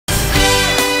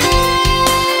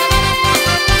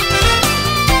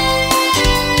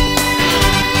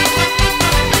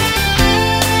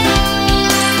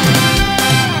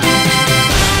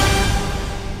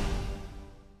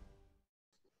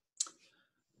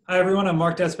Hi, everyone. I'm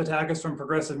Mark Despotakis from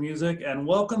Progressive Music, and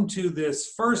welcome to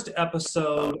this first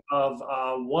episode of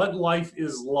What Life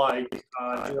is Like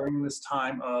during this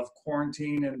time of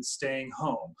quarantine and staying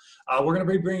home. We're going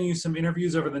to be bringing you some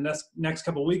interviews over the next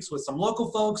couple of weeks with some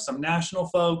local folks, some national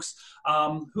folks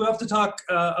who have to talk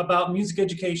about music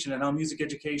education and how music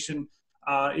education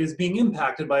is being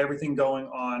impacted by everything going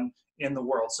on in the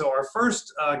world. So our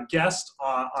first guest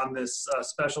on this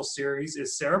special series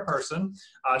is Sarah Persin.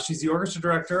 She's the orchestra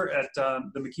director at the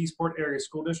McKeesport Area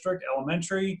School District,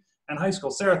 elementary and high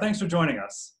school. Sarah, thanks for joining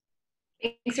us.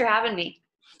 Thanks for having me.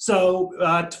 So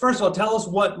first of all, tell us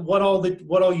what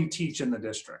all you teach in the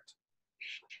district.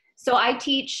 So I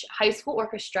teach high school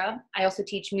orchestra. I also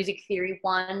teach music theory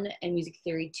 1 and music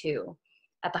theory 2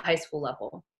 at the high school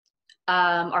level.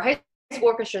 Our high school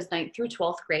orchestra is 9th through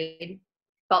 12th grade.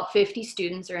 About 50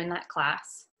 students are in that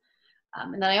class.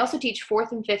 And then I also teach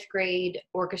 4th and 5th grade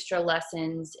orchestra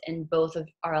lessons in both of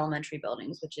our elementary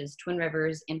buildings, which is Twin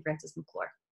Rivers and Francis McClure.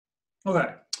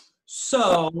 Okay,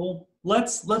 so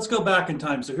let's go back in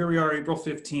time. So here we are, April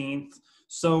 15th.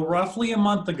 So roughly a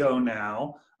month ago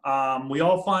now, we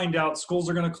all find out schools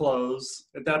are going to close.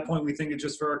 At that point, we think it's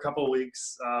just for a couple of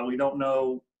weeks. We don't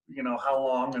know, how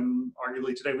long, and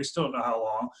arguably today we still don't know how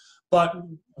long. But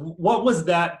what was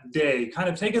that day? Kind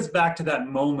of take us back to that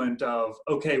moment of,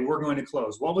 okay, we're going to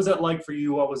close. What was that like for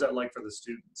you? What was that like for the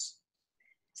students?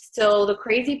 So the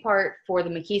crazy part for the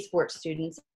McKeesport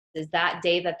students is that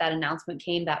day that announcement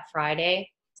came, that Friday,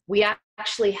 we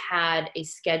actually had a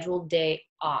scheduled day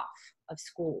off of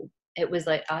school. It was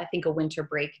like, I think, a winter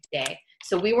break day.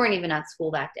 So we weren't even at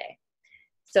school that day.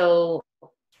 So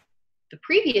the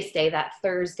previous day, that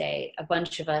Thursday, a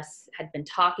bunch of us had been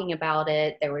talking about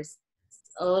it. There was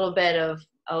a little bit of,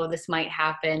 oh, this might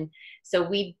happen. So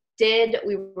we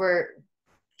were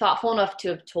thoughtful enough to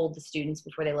have told the students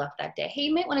before they left that day, hey,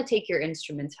 you might want to take your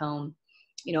instruments home,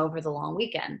 over the long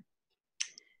weekend.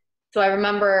 So I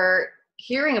remember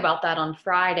hearing about that on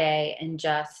Friday and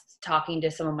just talking to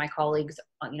some of my colleagues,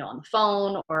 on the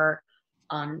phone or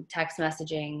on text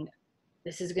messaging.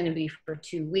 This is going to be for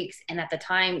 2 weeks. And at the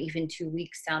time, even 2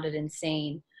 weeks sounded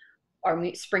insane.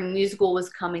 Our spring musical was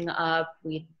coming up.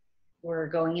 We were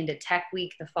going into tech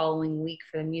week the following week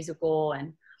for the musical,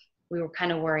 and we were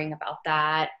kind of worrying about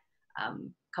that. A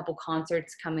couple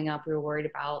concerts coming up we were worried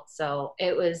about. So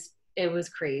it was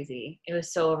crazy. It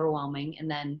was so overwhelming. And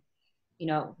then,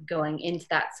 going into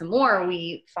that some more,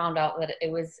 we found out that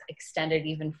it was extended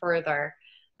even further.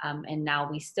 And now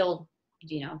we still,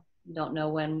 don't know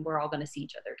when we're all going to see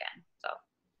each other again. So.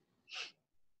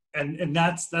 And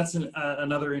that's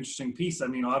another interesting piece. I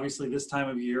mean, obviously this time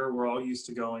of year, we're all used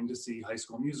to going to see high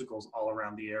school musicals all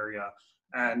around the area.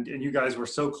 And you guys were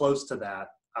so close to that.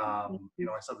 I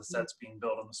saw the sets being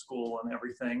built on the school and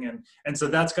everything. And so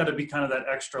that's got to be kind of that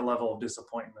extra level of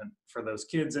disappointment for those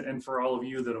kids and for all of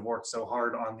you that have worked so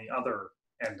hard on the other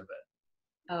end of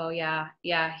it. Oh, yeah.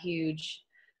 Yeah, huge.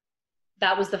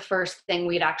 That was the first thing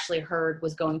we'd actually heard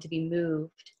was going to be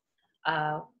moved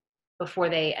before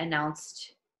they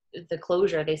announced the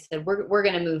closure. They said, we're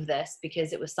going to move this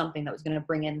because it was something that was going to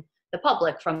bring in the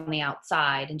public from the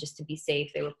outside, and just to be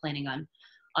safe, they were planning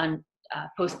on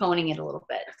postponing it a little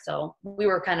bit. So we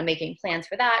were kind of making plans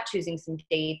for that, choosing some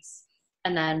dates,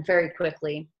 and then very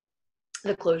quickly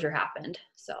the closure happened.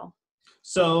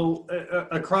 So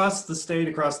across the state,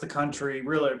 across the country,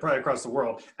 really probably across the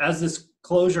world, as this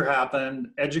closure happened,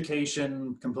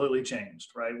 education completely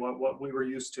changed, right? What we were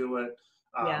used to it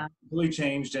completely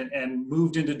changed and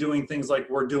moved into doing things like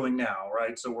we're doing now,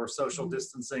 right? So we're social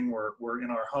distancing, we're in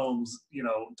our homes,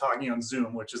 talking on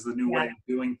Zoom, which is the new way of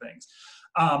doing things.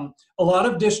 A lot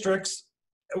of districts,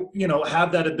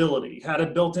 have that ability, had a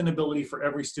built-in ability for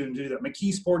every student to do that.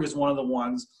 McKeesport is one of the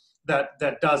ones that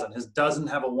doesn't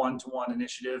have a one-to-one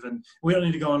initiative, and we don't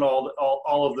need to go into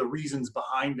all of the reasons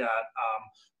behind that.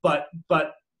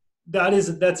 But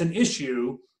that's an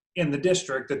issue in the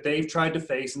district that they've tried to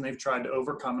face and they've tried to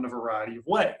overcome in a variety of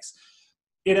ways.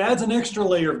 It adds an extra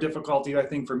layer of difficulty, I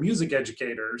think, for music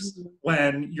educators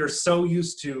when you're so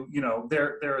used to,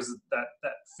 there is that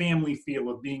family feel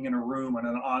of being in a room and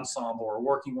an ensemble or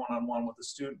working one-on-one with a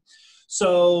student.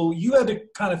 So you had to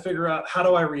kind of figure out, how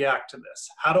do I react to this?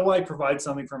 How do I provide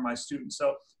something for my students?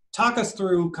 So talk us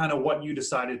through kind of what you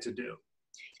decided to do.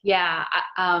 Yeah,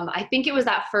 I think it was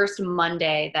that first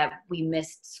Monday that we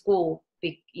missed school.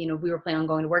 We were planning on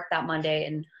going to work that Monday,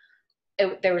 and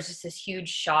there was just this huge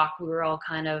shock. We were all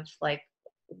kind of like,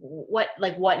 what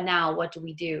now? What do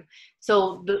we do?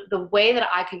 So the way that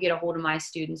I could get a hold of my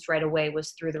students right away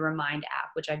was through the Remind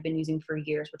app, which I've been using for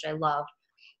years, which I love.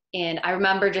 And I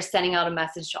remember just sending out a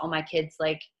message to all my kids,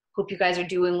 like, Hope you guys are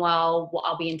doing well.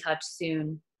 I'll be in touch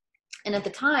soon. And at the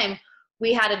time,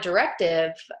 we had a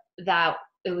directive that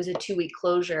it was a 2-week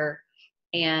closure,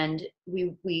 and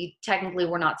we technically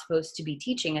were not supposed to be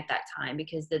teaching at that time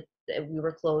because we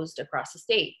were closed across the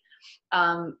state.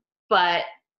 But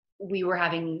we were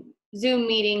having Zoom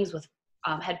meetings with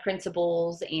head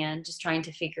principals and just trying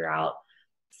to figure out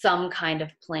some kind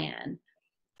of plan.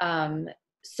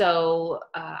 So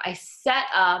I set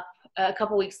up, a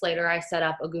couple weeks later, I set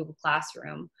up a Google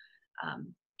Classroom.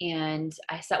 And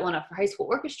I set one up for high school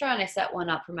orchestra, and I set one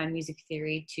up for my music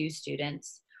theory 2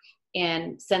 students,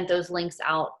 and sent those links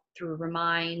out through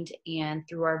Remind and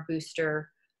through our booster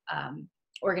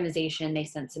organization. They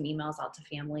sent some emails out to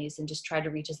families and just tried to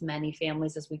reach as many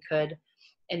families as we could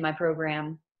in my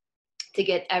program to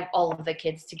get all of the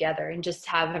kids together and just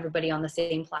have everybody on the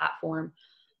same platform.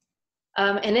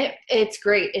 And it's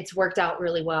great. It's worked out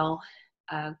really well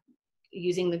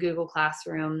using the Google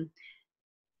Classroom.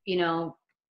 You know,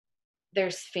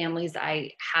 there's families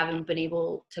I haven't been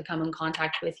able to come in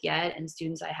contact with yet, and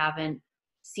students I haven't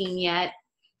seen yet.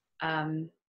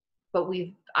 But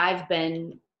I've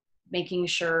been making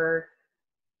sure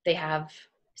they have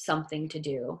something to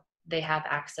do. They have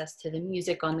access to the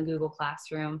music on the Google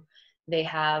Classroom. They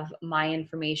have my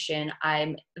information.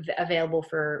 I'm available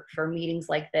for meetings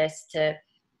like this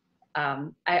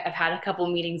I've had a couple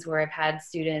meetings where I've had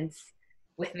students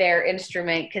with their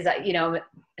instrument, because I'm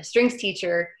a strings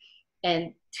teacher,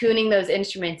 and tuning those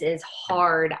instruments is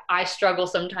hard. I struggle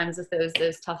sometimes with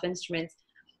those tough instruments.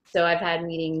 So I've had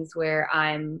meetings where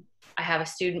I have a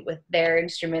student with their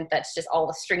instrument that's just all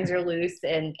the strings are loose,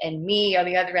 and me on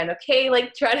the other end, okay,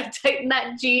 like try to tighten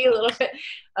that G a little bit.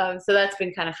 So that's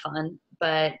been kind of fun,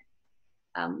 but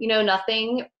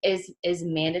nothing is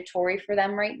mandatory for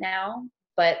them right now,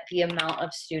 but the amount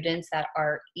of students that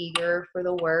are eager for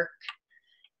the work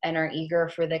and are eager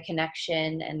for the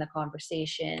connection and the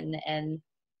conversation and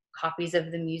copies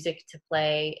of the music to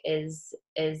play is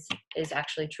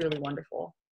actually truly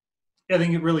wonderful. I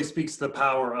think it really speaks to the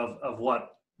power of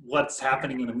what's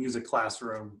happening in a music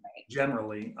classroom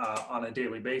generally on a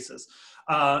daily basis.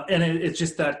 And it's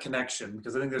just that connection,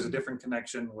 because I think there's a different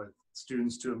connection with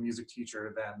students to a music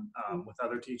teacher than with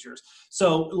other teachers.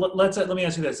 So let me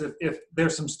ask you this. If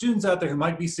there's some students out there who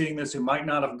might be seeing this, who might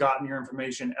not have gotten your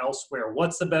information elsewhere,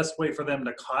 what's the best way for them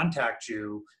to contact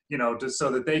you,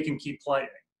 so that they can keep playing?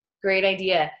 Great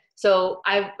idea. So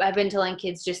I've been telling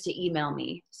kids just to email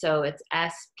me. So it's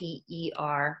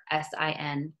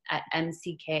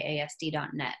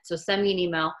SPERSIN@mckasd.net. So send me an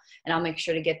email, and I'll make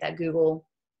sure to get that Google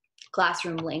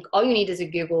Classroom link. All you need is a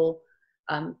Google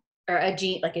or a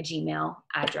Gmail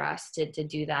address to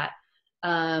do that.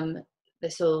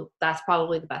 So that's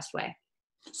probably the best way.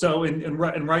 So and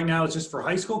right now it's just for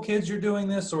high school kids you're doing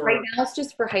this, or? Right now it's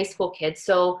just for high school kids.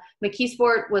 So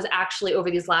McKeesport was actually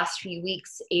over these last few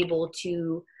weeks able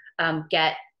to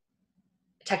get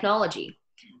technology.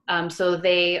 So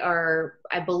they are,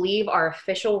 I believe our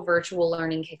official virtual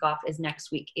learning kickoff is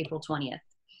next week, April 20th.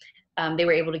 They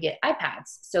were able to get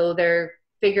iPads. So they're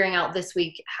figuring out this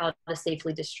week how to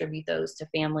safely distribute those to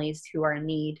families who are in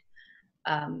need.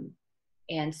 And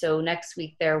so next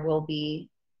week there will be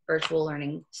virtual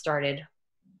learning started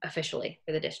officially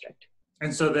for the district.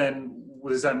 And so then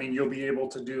does that mean you'll be able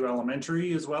to do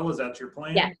elementary as well? Is that your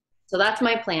plan? Yeah. So that's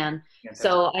my plan. Fantastic.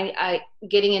 So I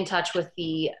getting in touch with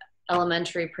the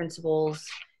elementary principals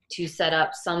to set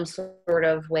up some sort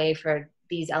of way for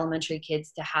these elementary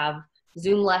kids to have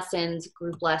Zoom lessons,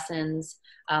 group lessons,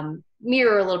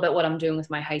 mirror a little bit what I'm doing with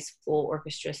my high school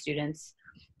orchestra students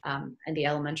and the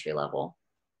elementary level.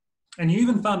 And you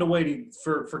even found a way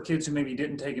for kids who maybe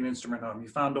didn't take an instrument home, you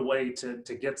found a way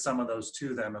to get some of those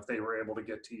to them if they were able to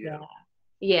get to you.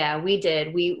 Yeah, we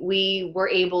did. We were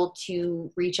able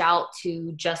to reach out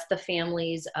to just the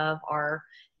families of our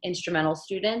instrumental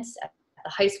students at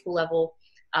the high school level,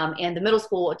 and the middle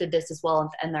school did this as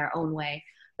well in their own way.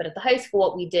 But at the high school,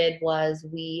 what we did was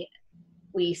we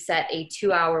set a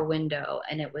 2-hour window,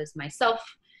 and it was myself,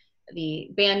 the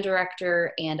band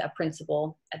director, and a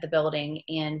principal at the building,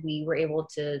 and we were able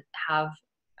to have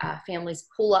families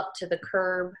pull up to the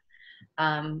curb.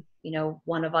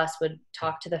 One of us would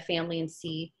talk to the family and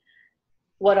see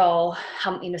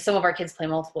some of our kids play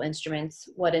multiple instruments,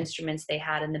 what instruments they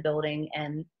had in the building,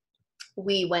 and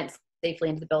we went safely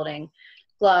into the building,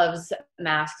 gloves,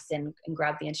 masks, and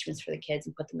grabbed the instruments for the kids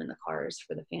and put them in the cars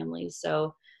for the families.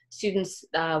 So students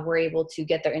were able to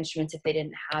get their instruments if they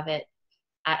didn't have it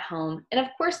at home. And of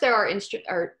course there are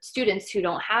students who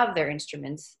don't have their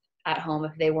instruments at home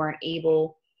if they weren't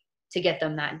able to get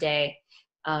them that day.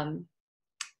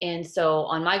 And so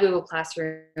on my Google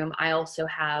Classroom, I also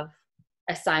have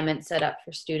assignments set up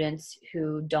for students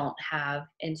who don't have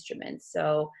instruments.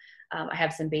 So I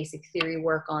have some basic theory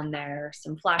work on there,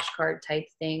 some flashcard type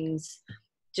things,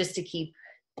 just to keep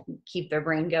their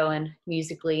brain going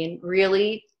musically, and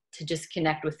really to just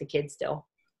connect with the kids still.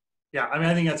 Yeah, I mean,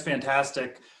 I think that's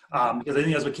fantastic, because I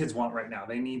think that's what kids want right now.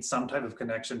 They need some type of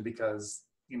connection because,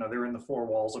 you know, they're in the four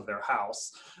walls of their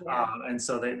house. Yeah. And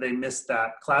so they miss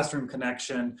that classroom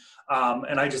connection.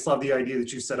 And I just love the idea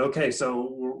that you said, okay,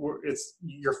 so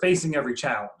you're facing every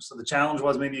challenge. So the challenge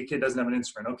was maybe a kid doesn't have an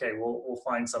instrument. Okay, we'll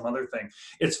find some other thing.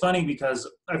 It's funny because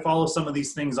I follow some of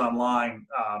these things online,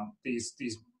 these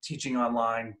teaching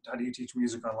online, how do you teach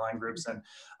music online groups. And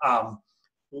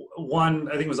one,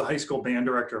 I think it was a high school band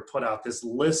director, put out this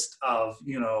list of,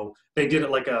 you know, they did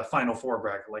it like a Final Four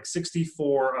bracket, like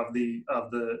 64 of the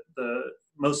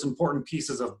most important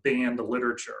pieces of band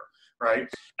literature, right?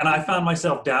 And I found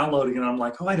myself downloading it, and I'm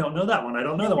like, oh, I don't know that one. I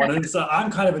don't know that one. And so I'm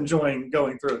kind of enjoying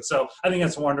going through it. So I think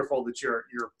it's wonderful that you're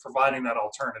providing that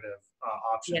alternative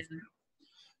option. Yeah.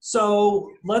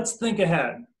 So let's think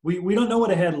ahead. We don't know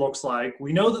what ahead looks like.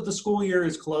 We know that the school year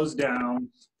is closed down,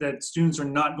 that students are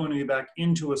not going to be back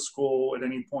into a school at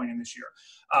any point in this year.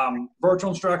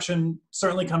 Virtual instruction,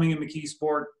 certainly coming in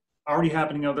McKeesport, already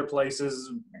happening in other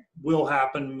places, will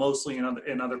happen mostly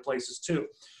in other places too.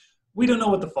 We don't know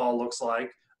what the fall looks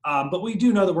like, but we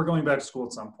do know that we're going back to school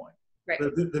at some point. Right.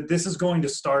 This is going to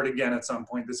start again at some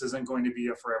point. This isn't going to be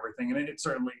a forever thing, and it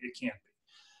certainly can't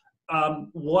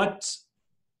be.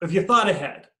 If you thought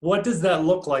ahead, what does that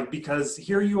look like? Because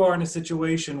here you are in a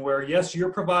situation where, yes,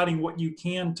 you're providing what you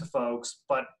can to folks,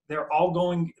 but they're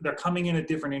coming in at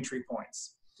different entry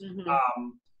points. Mm-hmm.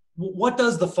 What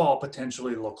does the fall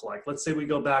potentially look like? Let's say we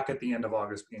go back at the end of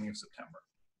August, beginning of September.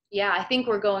 Yeah, I think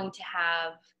we're going to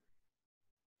have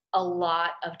a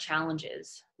lot of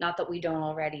challenges. Not that we don't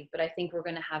already, but I think we're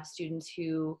going to have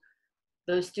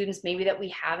those students maybe that we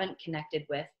haven't connected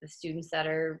with, the students that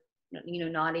are, you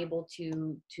know, not able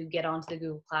to get onto the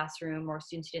Google Classroom, or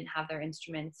students who didn't have their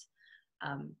instruments.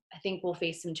 I think we'll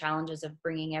face some challenges of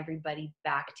bringing everybody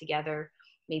back together,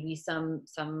 maybe some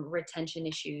retention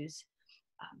issues,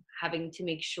 having to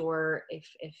make sure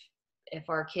if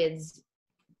our kids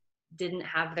didn't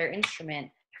have their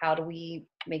instrument, how do we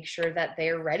make sure that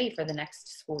they're ready for the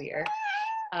next school year?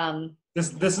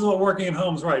 This is what working at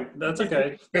home's right. That's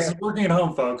okay. This is working at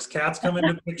home, folks. Cats come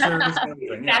into the picture.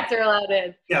 Cats are allowed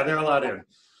in. Yeah, they're allowed in.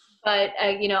 But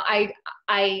you know, I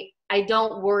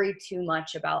don't worry too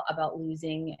much about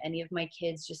losing any of my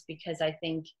kids, just because I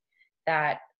think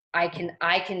that I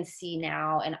can see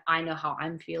now, and I know how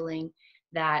I'm feeling,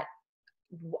 that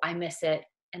I miss it,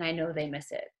 and I know they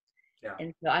miss it. Yeah.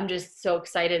 And so I'm just so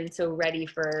excited and so ready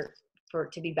for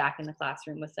to be back in the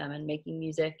classroom with them and making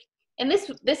music. And this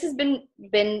has been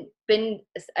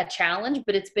a challenge,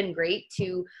 but it's been great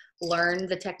to learn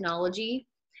the technology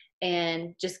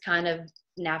and just kind of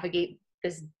navigate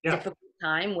this difficult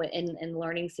time and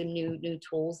learning some new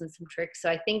tools and some tricks. So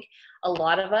I think a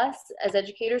lot of us as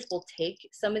educators will take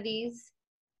some of the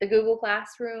Google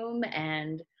Classroom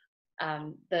and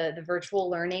the virtual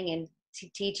learning, and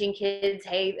teaching kids,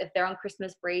 hey, if they're on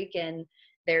Christmas break and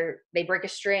they break a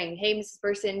string, hey, Mrs.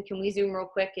 Persin, can we Zoom real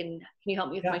quick, and can you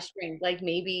help me with my string? Like,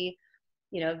 maybe,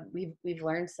 you know, we've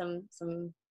learned some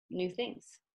new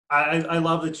things. I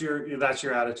love that that's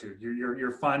your attitude.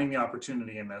 You're finding the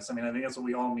opportunity in this. I mean, I think that's what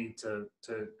we all need to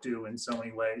do in so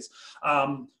many ways.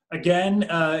 Again,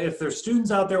 if there's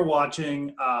students out there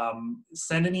watching,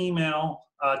 send an email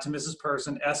to Mrs.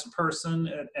 Persin,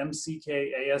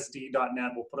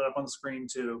 sperson@mckasd.net. We'll put it up on the screen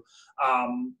too.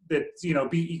 That, you know,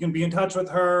 you can be in touch with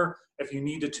her if you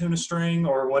need to tune a string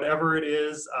or whatever it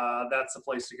is. That's the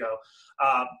place to go.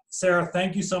 Sarah,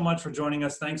 thank you so much for joining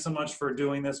us. Thanks so much for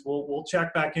doing this. We'll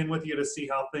check back in with you to see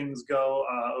how things go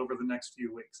over the next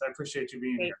few weeks. I appreciate you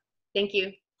being here. Thank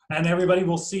you. And everybody,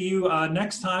 we'll see you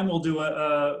next time. We'll do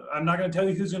I'm not going to tell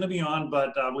you who's going to be on,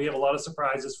 but we have a lot of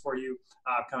surprises for you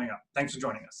coming up. Thanks for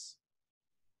joining us.